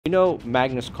You know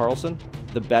Magnus Carlsen,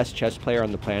 the best chess player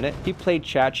on the planet? He played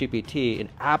ChatGPT and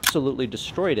absolutely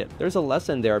destroyed it. There's a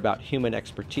lesson there about human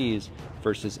expertise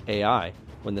versus AI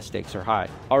when the stakes are high.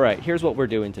 All right, here's what we're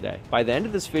doing today. By the end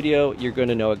of this video, you're going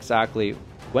to know exactly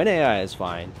when AI is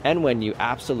fine and when you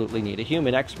absolutely need a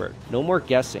human expert. No more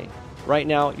guessing. Right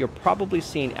now, you're probably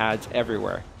seeing ads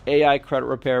everywhere. AI credit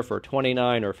repair for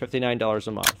 $29 or $59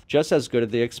 a month, just as good as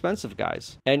the expensive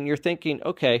guys. And you're thinking,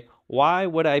 okay, why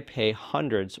would I pay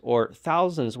hundreds or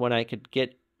thousands when I could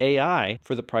get AI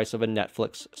for the price of a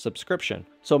Netflix subscription?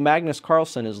 So Magnus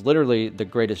Carlsen is literally the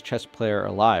greatest chess player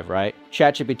alive, right?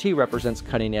 ChatGPT represents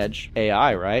cutting edge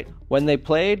AI, right? When they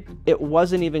played, it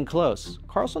wasn't even close.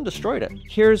 Carlsen destroyed it.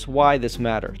 Here's why this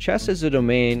matters. Chess is a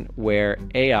domain where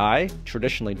AI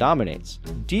traditionally dominates.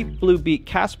 Deep Blue beat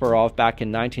Kasparov back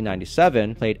in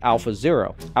 1997, played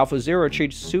AlphaZero. AlphaZero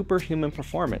achieved superhuman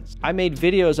performance. I made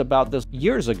videos about this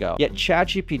years ago, yet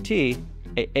ChatGPT,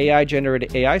 an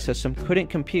AI-generated AI system, couldn't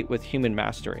compete with human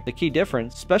mastery. The key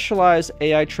difference, specialized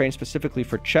AI trained specifically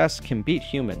for chess can beat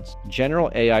humans.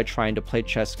 General AI trying to play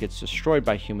chess gets destroyed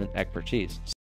by human expertise.